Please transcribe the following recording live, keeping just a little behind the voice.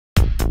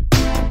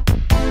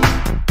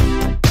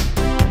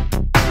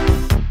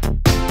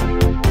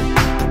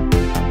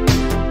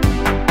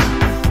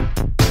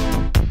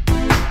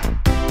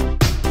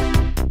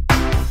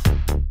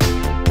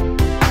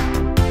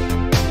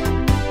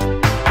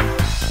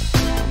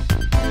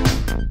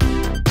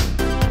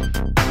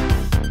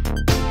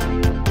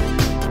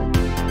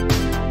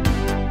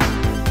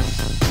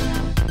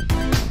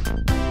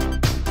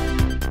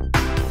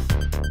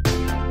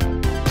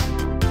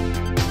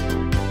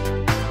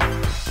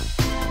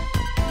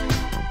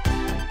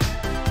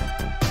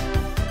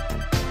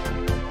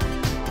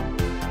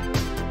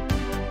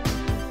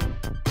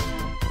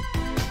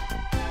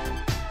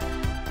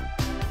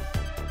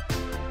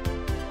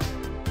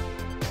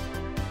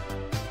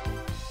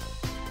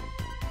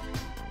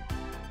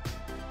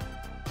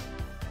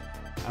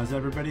How's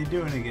everybody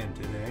doing again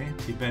today?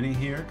 T. Benny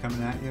here,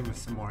 coming at you with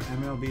some more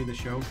MLB The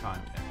Show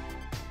content.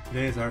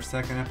 Today is our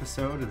second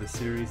episode of the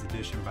series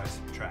edition by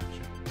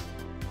Subtraction.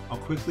 I'll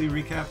quickly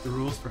recap the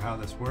rules for how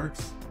this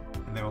works,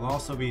 and they will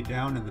also be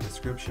down in the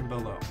description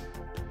below.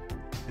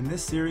 In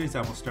this series,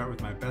 I will start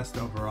with my best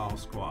overall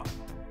squad.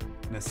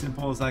 And as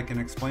simple as I can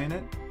explain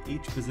it,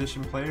 each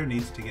position player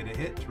needs to get a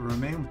hit to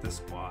remain with the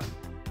squad,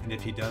 and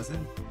if he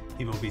doesn't,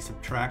 he will be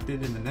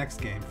subtracted in the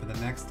next game for the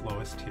next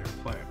lowest tier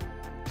player.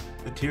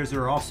 The tiers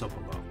are also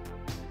below.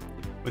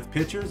 With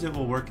pitchers, it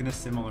will work in a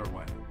similar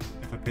way.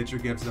 If a pitcher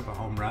gives up a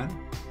home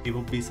run, he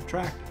will be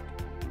subtracted.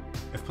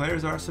 If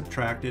players are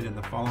subtracted in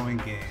the following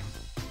game,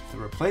 if the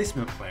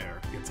replacement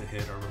player gets a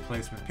hit or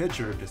replacement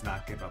pitcher does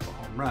not give up a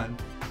home run,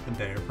 then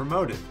they are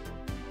promoted.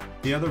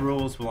 The other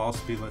rules will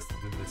also be listed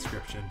in the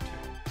description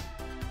too.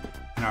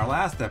 In our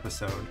last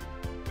episode,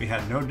 we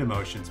had no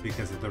demotions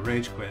because of the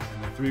rage quit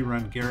and the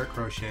 3-run Garrett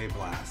Crochet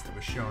blast that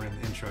was shown in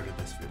the intro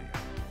to this video.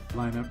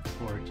 Lineup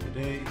for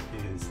today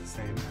is the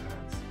same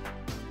as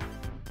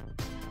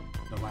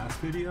the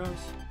last videos.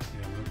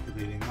 We have Luke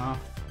leading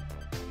off,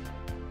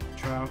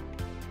 Trout,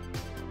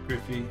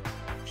 Griffey,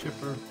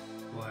 Chipper,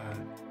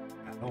 Vlad,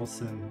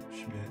 Olson,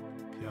 Schmidt,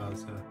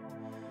 Piazza,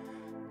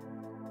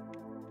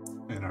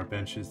 and our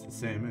bench is the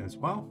same as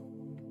well.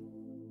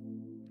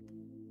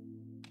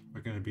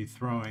 We're going to be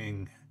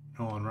throwing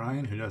Nolan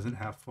Ryan, who doesn't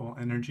have full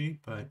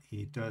energy, but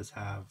he does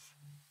have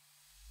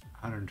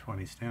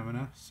 120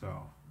 stamina,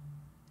 so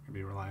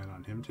be relying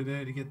on him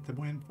today to get the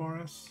win for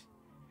us.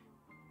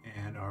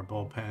 And our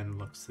bullpen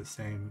looks the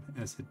same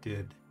as it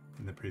did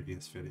in the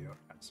previous video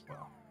as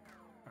well.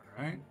 All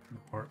right, the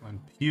Portland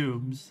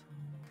Pubes.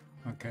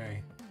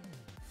 Okay,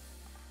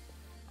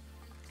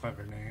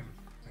 clever name,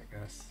 I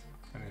guess.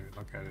 I didn't even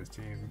look at his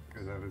team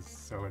because I was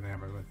so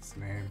enamored with his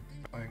name.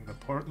 Playing the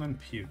Portland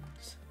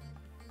Pubes.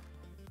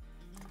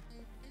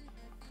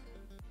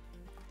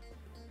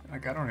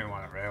 Like, I don't even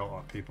want to rail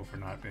on people for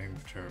not being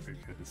mature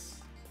because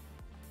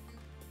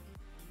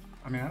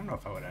I mean, I don't know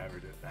if I would ever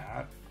did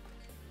that,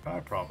 but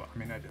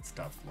I did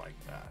stuff like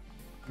that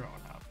growing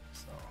up,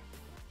 so.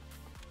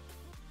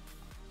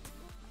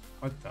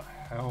 What the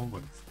hell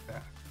was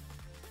that?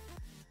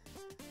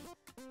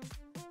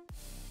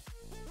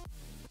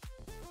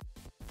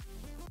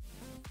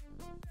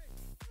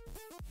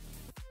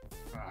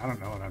 I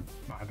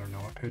don't know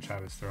what pitch I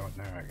was throwing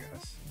there, I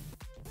guess.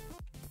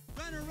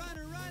 Runner.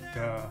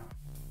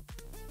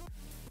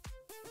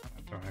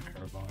 I'm throwing a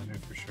curveball. I knew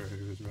for sure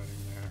he was running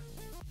there.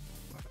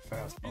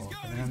 Fastball.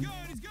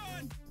 He's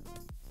going.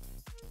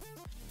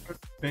 What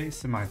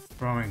base am I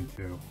throwing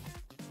to?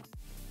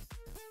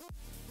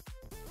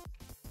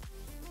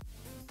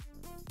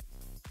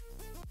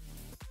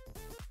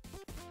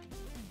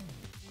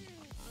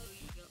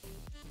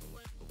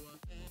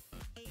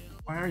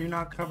 Why are you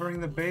not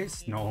covering the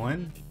base,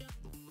 Nolan?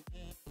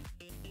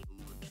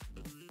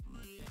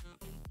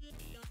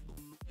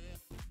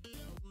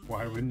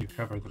 Why wouldn't you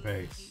cover the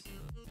base?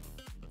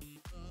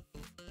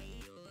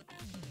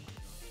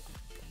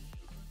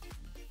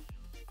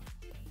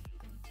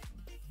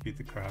 Beat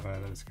the crap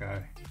out of this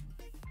guy.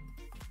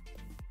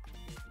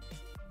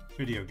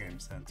 Video game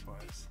sense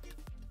wise.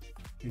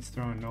 He's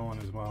throwing Nolan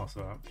as well, so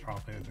that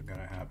probably isn't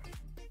gonna happen.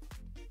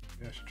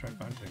 Maybe I should try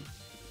bunting.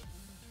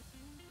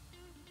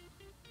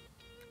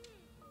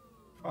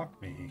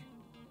 Fuck me.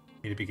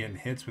 Need to be getting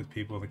hits with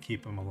people to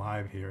keep him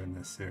alive here in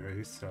this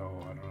series, so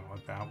I don't know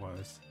what that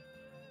was.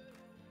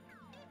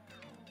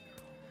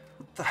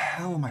 What the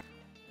hell am I?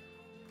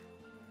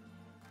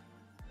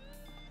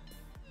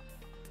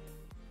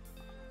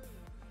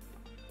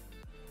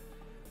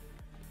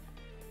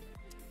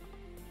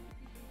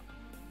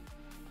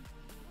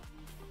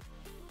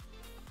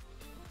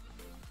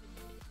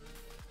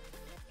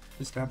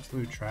 Just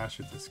absolute trash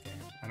at this game.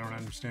 I don't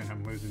understand how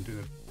I'm losing to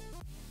the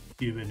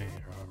Cubinator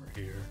over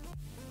here.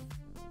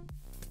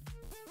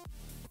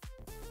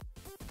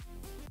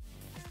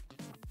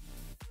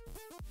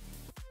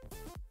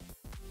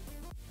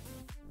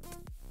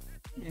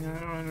 Yeah, I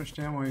don't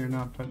understand why you're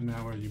not putting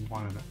that where you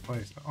wanted it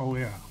placed. Oh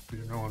yeah,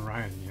 you're Nolan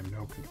Ryan and you have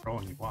no control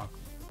and you walk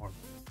more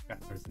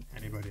backwards than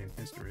anybody in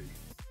history.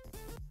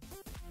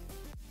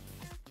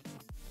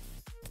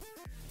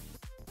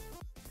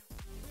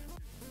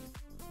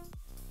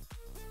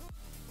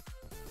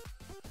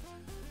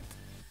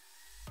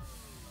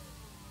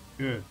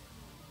 Good.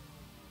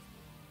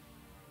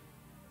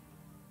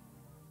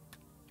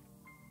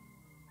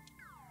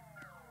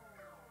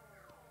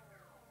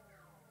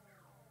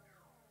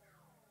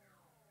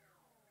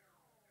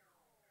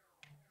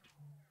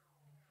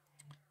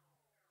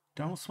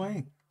 Don't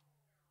swing.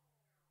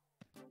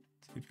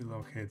 See if he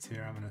locates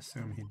here. I'm going to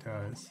assume he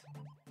does.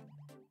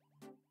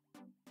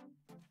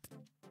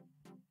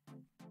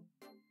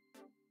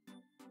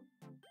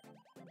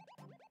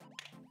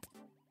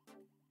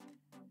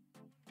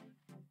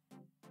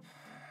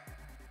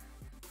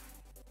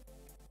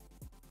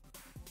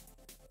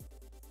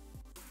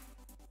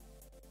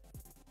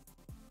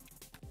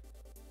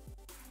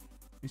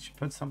 You should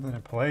put something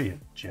in play, you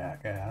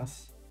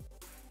jackass.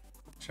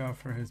 Watch out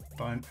for his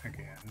bunt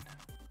again.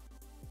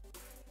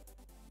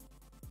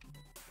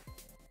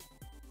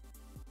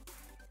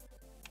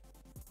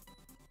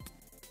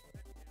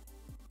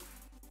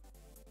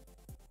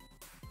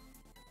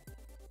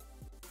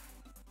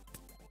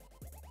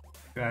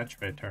 That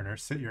trade Turner,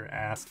 sit your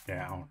ass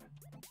down.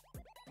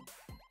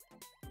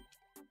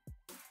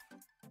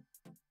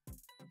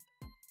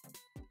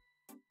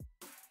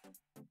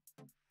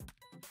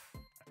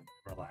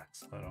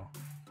 Relax a little.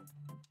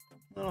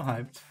 A little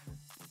hyped.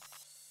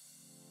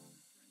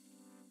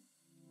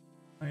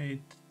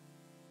 Wait.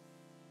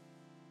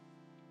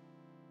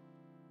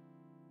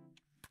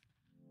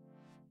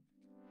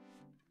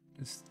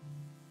 Just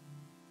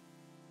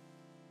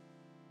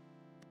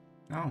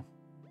no.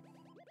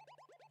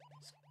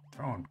 Just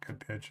throwing good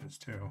pitches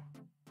too.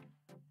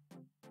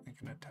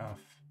 Making it tough.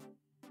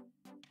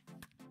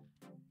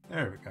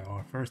 There we go.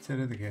 Our first hit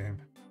of the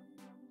game.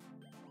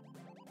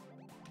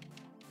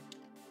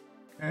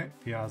 Okay,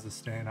 Piazza's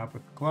staying up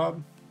with the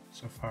club.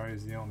 So far,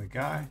 he's the only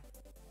guy.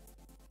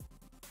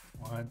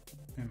 What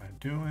am I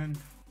doing?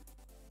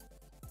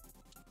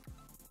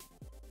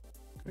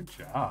 Good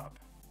job.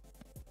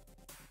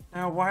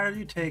 Now, why are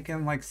you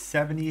taking like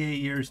 78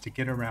 years to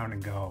get around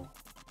and go?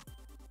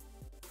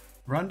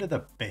 Run to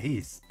the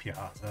base,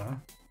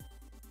 Piazza.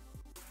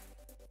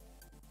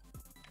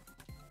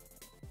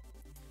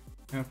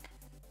 Yep.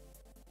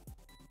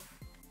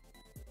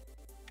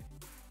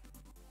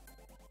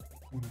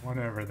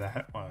 Whatever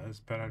that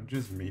was, but I'm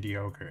just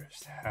mediocre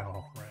as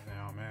hell right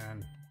now,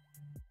 man.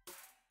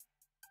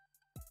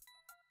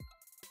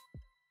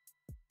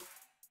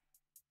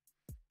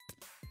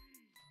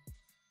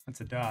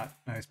 That's a dot.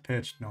 Nice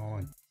pitch,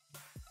 Nolan.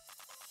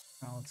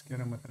 Now let's get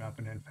him with an up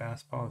and in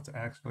fastball. It's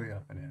actually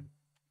up and in.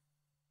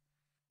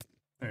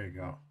 There you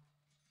go.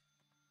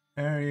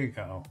 There you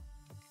go.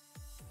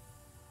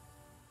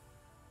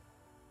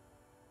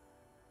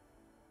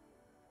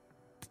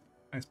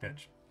 Nice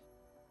pitch.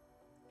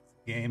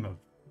 Game of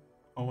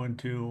 0-2,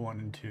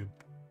 1-2.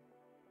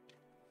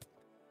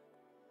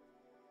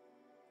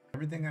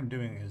 Everything I'm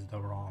doing is the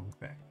wrong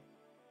thing.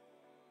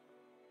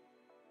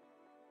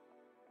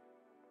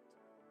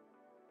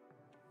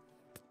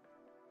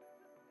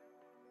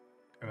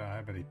 Good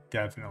eye, but he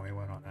definitely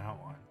went on that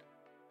one.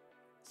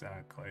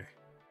 Exactly.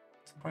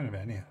 What's the point of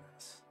any of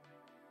this?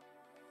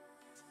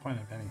 What's the point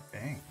of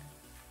anything?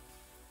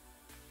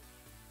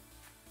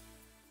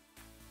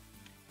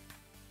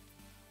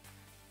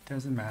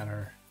 Doesn't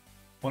matter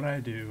what I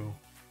do.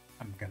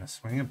 I'm gonna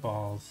swing at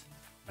balls.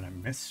 I'm gonna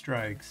miss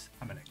strikes.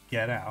 I'm gonna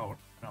get out.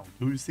 I'm gonna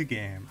lose the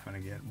game. I'm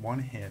gonna get one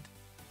hit.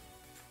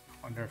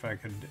 I wonder if I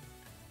could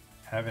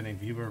have any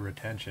viewer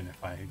retention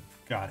if I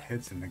got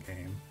hits in the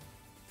game.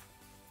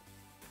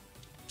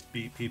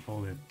 Beat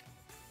people that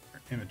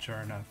are immature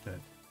enough to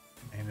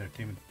name their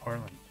team the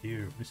Portland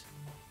Cubes.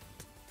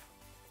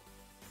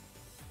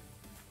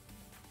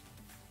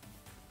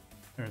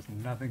 There's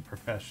nothing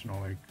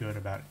professional or good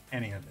about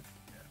any of it.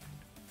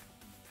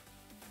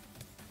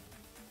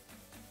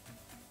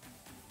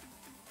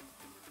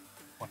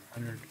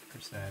 100%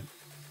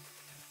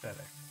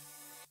 pathetic.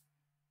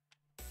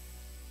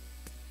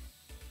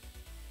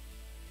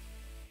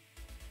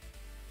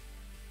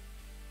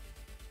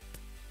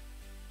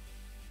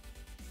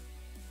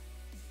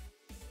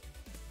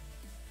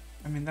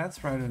 I mean,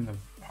 that's right in the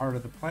heart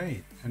of the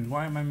plate. And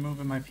why am I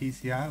moving my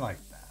PCI like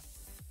that?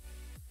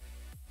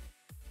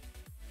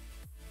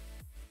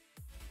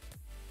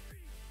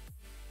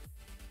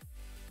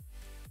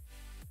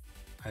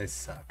 I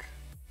suck.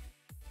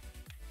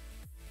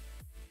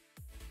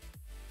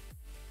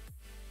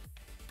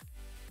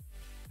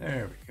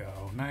 There we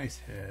go. Nice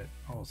hit.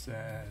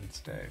 Olsen,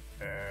 stay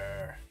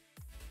there.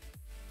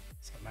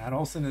 So Matt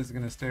Olsen is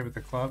going to stay with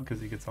the club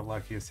because he gets the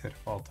luckiest hit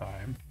of all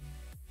time.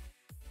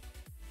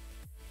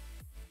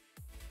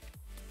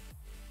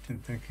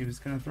 Didn't think he was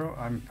going to throw.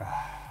 I'm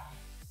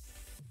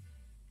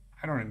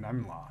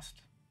lost.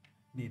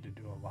 Need to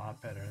do a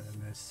lot better than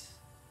this.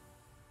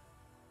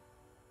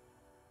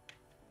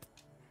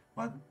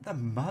 What the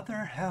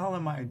mother hell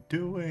am I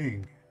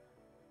doing?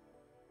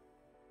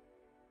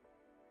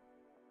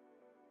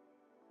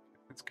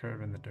 It's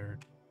curve in the dirt.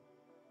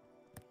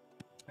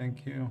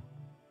 Thank you.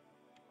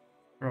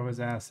 Throw his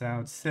ass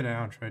out. Sit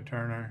down, Trey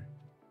Turner.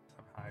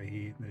 Some high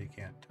heat that he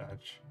can't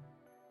touch.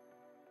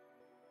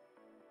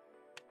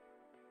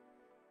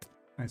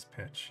 Nice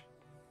pitch.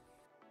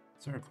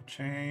 Circle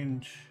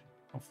change.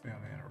 Hopefully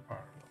on the inner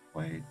part of the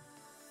plate.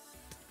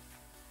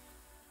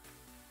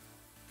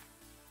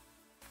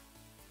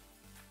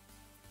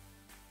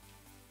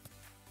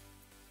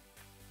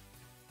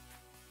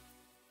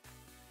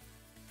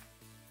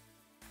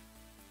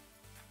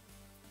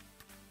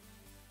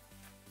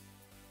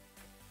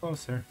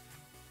 Closer.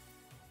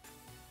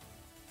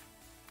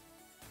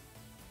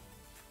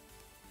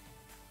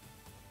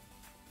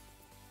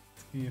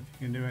 See if you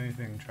can do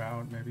anything,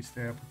 Trout. Maybe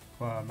stay up with the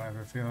club. I have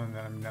a feeling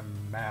that I'm in a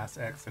mass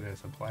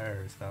exodus of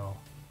players, though.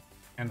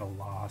 And a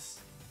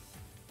loss.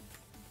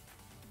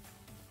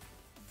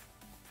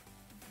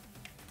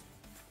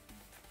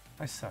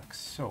 I suck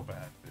so bad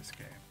at this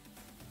game.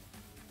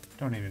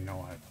 Don't even know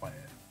why I play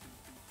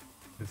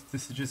it.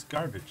 This is just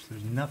garbage.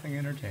 There's nothing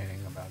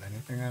entertaining about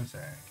anything I'm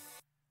saying.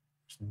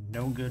 There's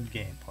no good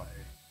gameplay.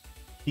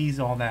 He's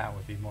all that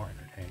would be more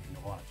entertaining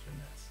to watch than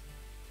this.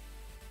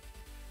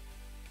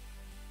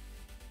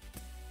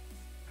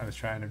 I was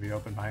trying to be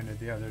open-minded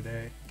the other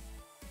day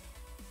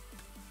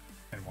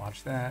and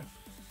watch that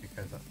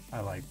because I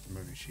liked the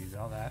movie She's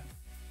All That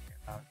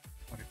about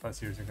 20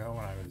 plus years ago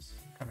when I was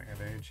coming of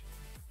age.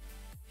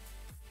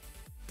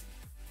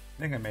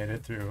 I think I made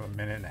it through a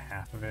minute and a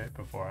half of it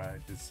before I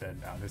just said,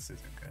 no, this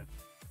isn't good.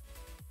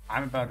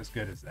 I'm about as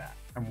good as that.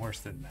 I'm worse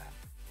than that.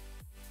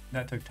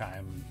 That took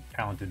time.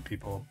 Talented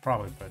people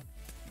probably put,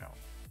 you know,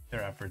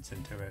 their efforts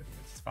into it.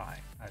 It's fine.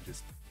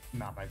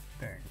 Not my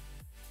thing.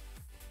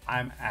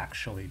 I'm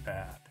actually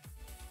bad.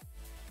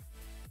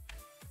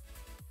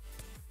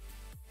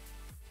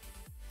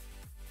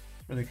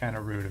 It's really kind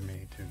of rude of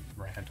me to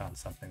rant on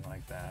something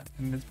like that.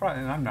 And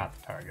I'm not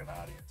the target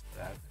audience for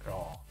that at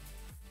all.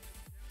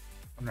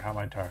 I wonder how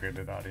my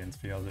targeted audience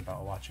feels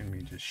about watching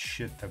me just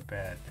shit the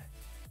bed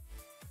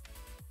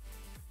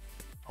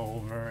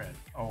over and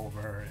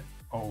over and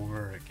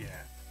over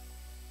again.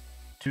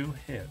 2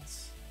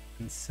 hits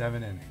in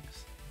 7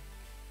 innings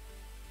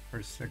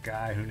versus a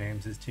guy who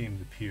names his team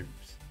the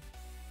Pubes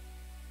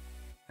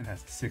and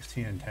has a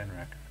 16-10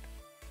 record.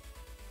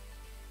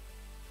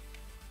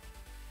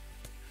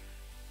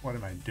 What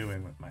am I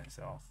doing with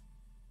myself?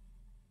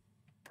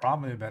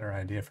 Probably a better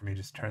idea for me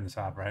just to turn this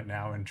off right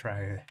now and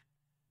try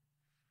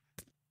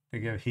to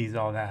give He's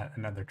All That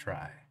another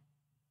try.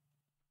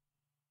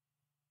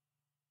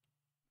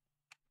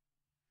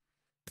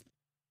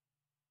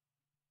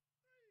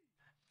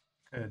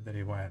 Good that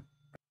he went.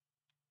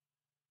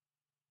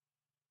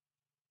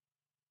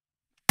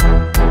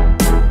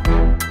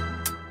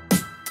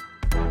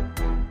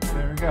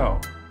 There we go.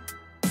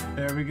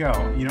 There we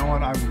go. You know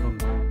what? I'm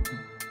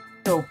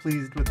so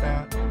pleased with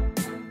that.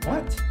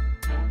 What?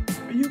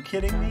 Are you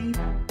kidding me?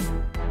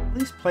 At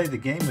least play the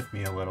game with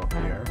me a little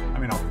here. I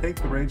mean, I'll take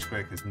the rage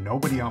quit because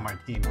nobody on my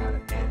team had a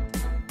hit.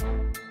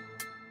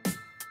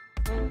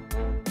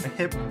 I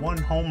hit 1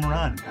 home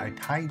run. I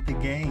tied the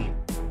game.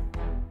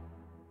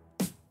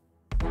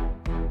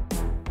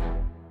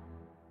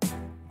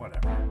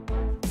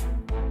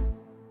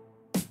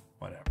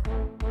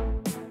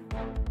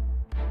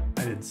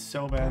 I did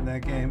so bad in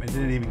that game. It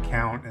didn't even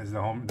count as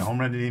the home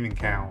run didn't even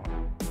count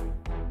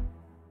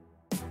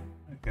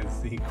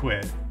because he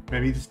quit.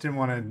 Maybe he just didn't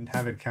want to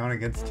have it count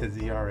against his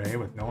ERA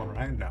with Nolan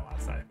Ryan. No,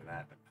 it's not even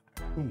that.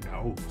 Who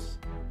knows?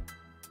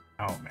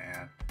 Oh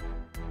man,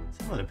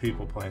 some of the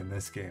people playing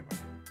this game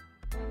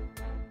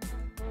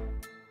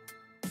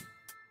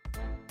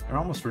are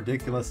almost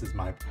ridiculous as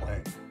my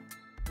play.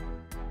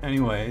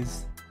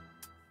 Anyways,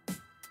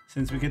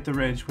 since we get the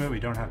rage quit,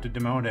 we don't have to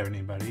demote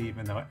anybody,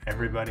 even though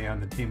everybody on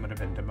the team would have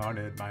been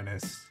demoted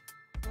minus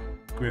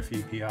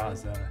Griffey,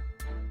 Piazza,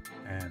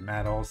 and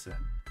Matt Olson.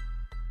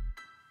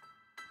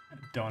 I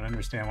don't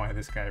understand why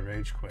this guy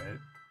rage quit.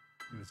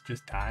 He was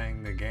just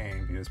tying the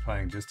game. He was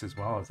playing just as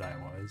well as I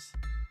was.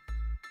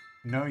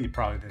 No, you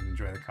probably didn't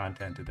enjoy the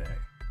content today.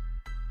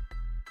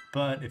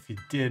 But if you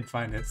did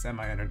find it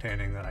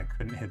semi-entertaining that I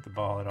couldn't hit the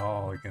ball at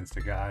all against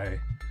a guy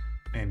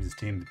who names his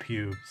team the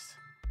Pubes,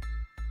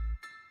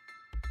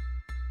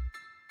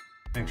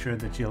 make sure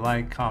that you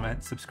like,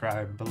 comment,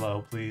 subscribe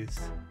below, please.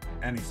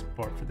 Any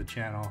support for the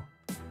channel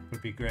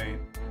would be great.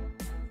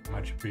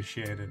 Much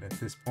appreciated at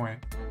this point.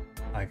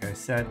 Like I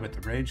said, with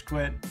the rage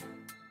quit,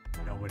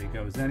 nobody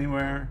goes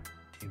anywhere.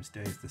 Team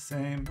stays the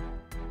same.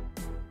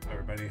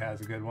 Everybody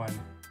has a good one.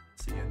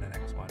 See you in the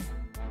next one.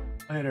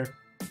 Later.